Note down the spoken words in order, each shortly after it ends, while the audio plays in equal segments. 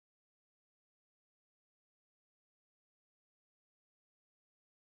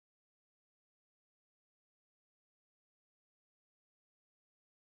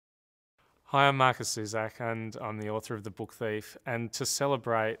Hi, I'm Markus Zusak and I'm the author of The Book Thief. And to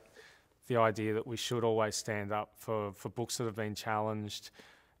celebrate the idea that we should always stand up for books that have been challenged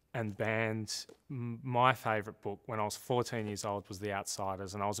and banned, my favourite book when I was 14 years old was The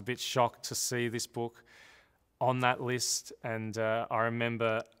Outsiders, and I was a bit shocked to see this book on that list. And I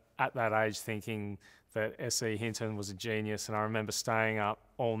remember at that age thinking that S.E. Hinton was a genius, and I remember staying up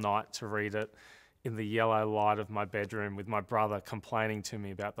all night to read it in the yellow light of my bedroom with my brother complaining to me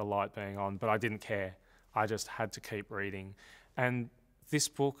about the light being on, but I didn't care. I just had to keep reading. And this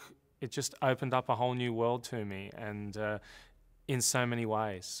book, it just opened up a whole new world to me, and in so many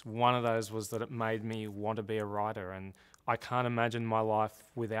ways. One of those was that it made me want to be a writer, and I can't imagine my life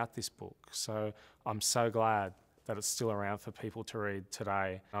without this book. So I'm so glad that it's still around for people to read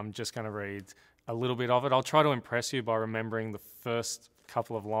today. I'm just going to read a little bit of it. I'll try to impress you by remembering the first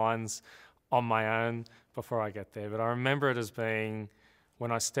couple of lines on my own before I get there, but I remember it as being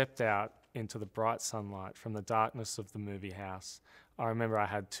when I stepped out into the bright sunlight from the darkness of the movie house. I remember I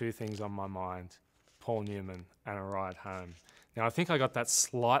had two things on my mind: Paul Newman and a ride home. Now I think I got that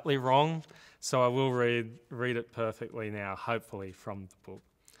slightly wrong, so I will read it perfectly now, hopefully from the book.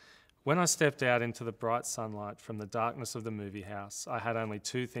 When I stepped out into the bright sunlight from the darkness of the movie house, I had only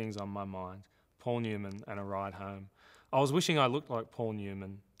two things on my mind: Paul Newman and a ride home. I was wishing I looked like Paul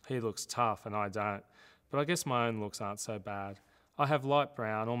Newman. He looks tough and I don't, but I guess my own looks aren't so bad. I have light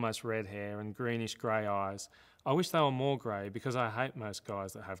brown, almost red hair and greenish grey eyes. I wish they were more grey because I hate most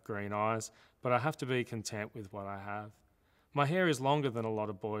guys that have green eyes, but I have to be content with what I have. My hair is longer than a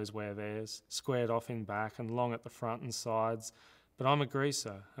lot of boys wear theirs, squared off in back and long at the front and sides, but I'm a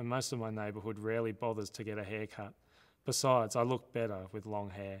greaser and most of my neighbourhood rarely bothers to get a haircut. Besides, I look better with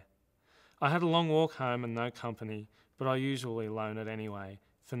long hair. I had a long walk home and no company, but I usually loan it anyway,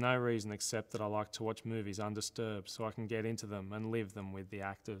 for no reason except that I like to watch movies undisturbed so I can get into them and live them with the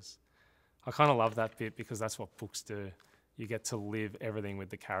actors. I kind of love that bit because that's what books do. You get to live everything with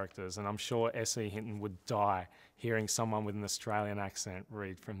the characters, and I'm sure S.E. Hinton would die hearing someone with an Australian accent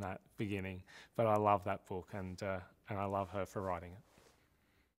read from that beginning. But I love that book, and I love her for writing it.